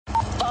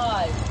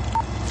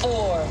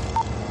4,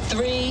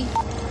 3,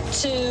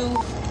 2,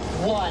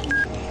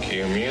 1.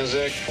 Cue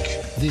music.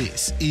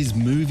 This is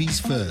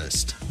Movies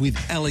First with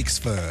Alex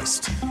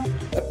First.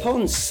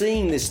 Upon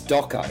seeing this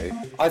doco,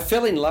 I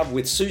fell in love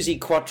with Suzi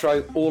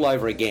Quatro all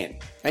over again.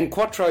 And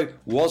Quatro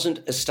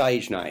wasn't a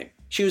stage name.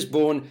 She was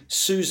born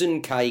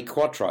Susan K.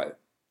 Quatro.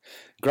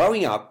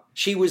 Growing up,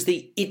 she was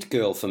the it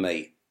girl for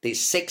me,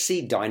 this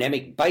sexy,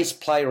 dynamic bass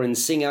player and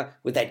singer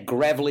with that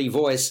gravelly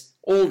voice,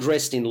 all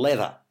dressed in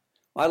leather.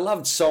 I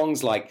loved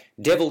songs like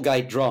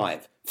Devilgate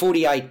Drive,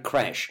 48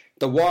 Crash,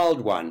 The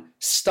Wild One,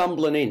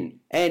 Stumblin'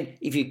 In, and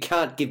If You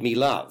Can't Give Me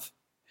Love.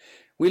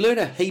 We learn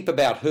a heap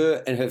about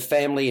her and her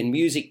family and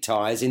music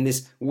ties in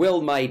this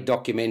well-made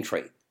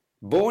documentary.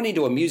 Born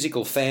into a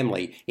musical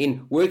family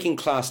in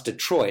working-class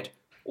Detroit,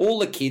 all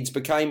the kids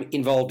became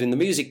involved in the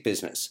music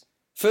business.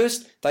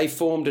 First, they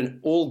formed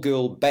an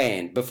all-girl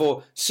band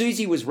before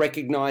Suzi was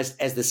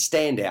recognised as the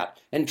standout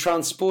and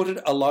transported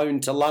alone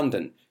to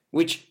London,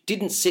 which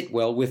didn't sit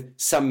well with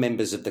some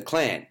members of the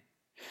clan.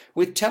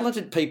 With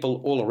talented people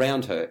all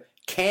around her,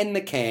 Can the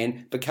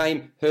Can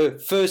became her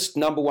first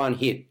number one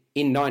hit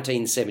in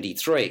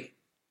 1973.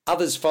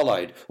 Others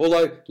followed,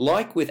 although,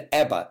 like with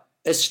ABBA,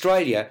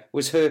 Australia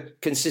was her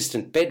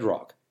consistent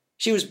bedrock.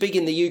 She was big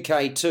in the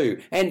UK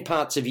too, and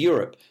parts of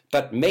Europe,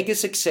 but mega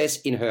success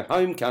in her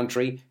home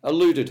country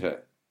eluded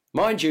her.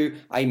 Mind you,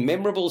 a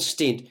memorable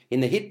stint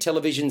in the hit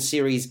television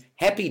series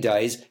Happy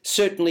Days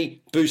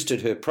certainly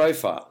boosted her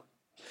profile.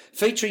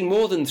 Featuring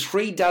more than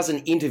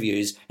 36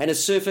 interviews and a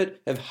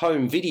surfeit of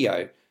home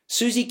video,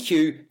 Suzi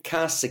Q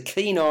casts a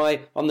keen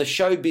eye on the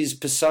showbiz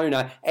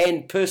persona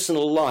and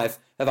personal life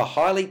of a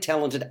highly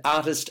talented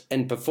artist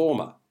and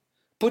performer.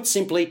 Put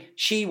simply,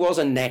 she was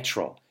a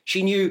natural.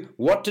 She knew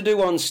what to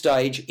do on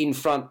stage in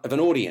front of an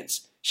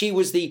audience. She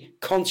was the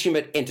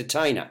consummate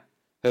entertainer.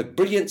 Her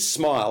brilliant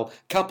smile,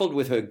 coupled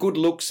with her good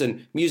looks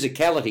and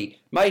musicality,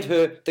 made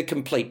her the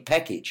complete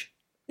package.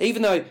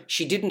 Even though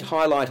she didn't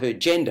highlight her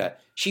gender,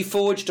 she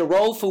forged a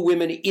role for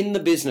women in the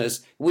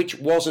business which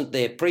wasn't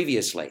there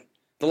previously.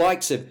 The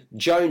likes of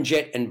Joan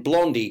Jett and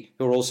Blondie,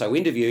 who were also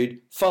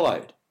interviewed,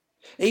 followed.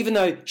 Even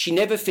though she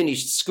never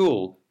finished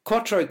school,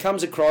 Quatro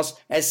comes across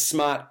as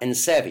smart and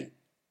savvy.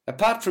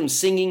 Apart from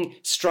singing,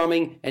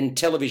 strumming and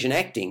television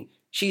acting,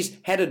 she's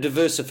had a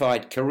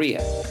diversified career.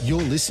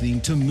 You're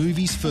listening to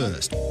Movies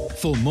First.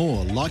 For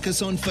more, like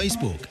us on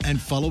Facebook and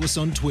follow us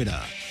on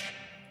Twitter.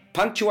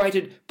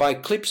 Punctuated by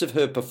clips of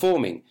her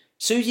performing,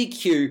 Suzi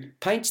Q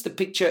paints the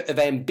picture of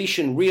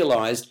ambition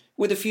realised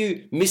with a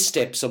few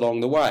missteps along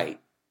the way.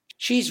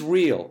 She's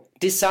real,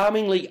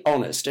 disarmingly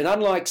honest, and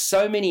unlike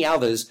so many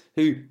others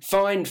who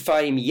find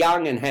fame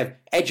young and have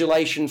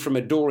adulation from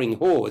adoring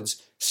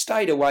hordes,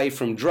 stayed away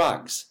from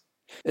drugs.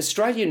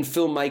 Australian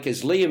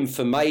filmmakers Liam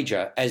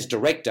Firmager as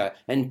director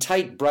and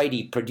Tate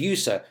Brady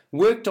producer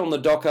worked on the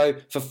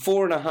doco for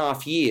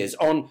 4.5 years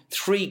on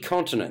 3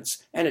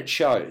 continents, and it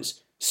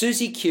shows.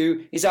 Suzi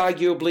Q is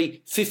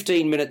arguably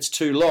 15 minutes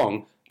too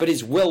long, but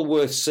is well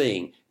worth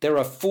seeing. There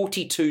are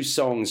 42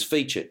 songs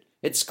featured.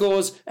 It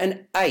scores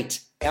an 8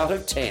 out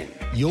of 10.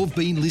 You've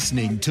been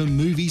listening to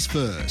Movies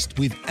First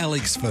with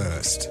Alex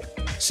First.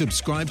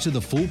 Subscribe to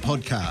the full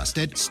podcast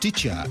at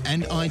Stitcher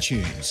and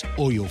iTunes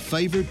or your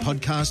favourite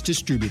podcast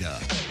distributor.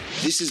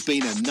 This has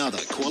been another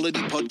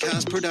quality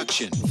podcast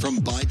production from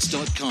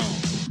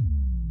Bytes.com.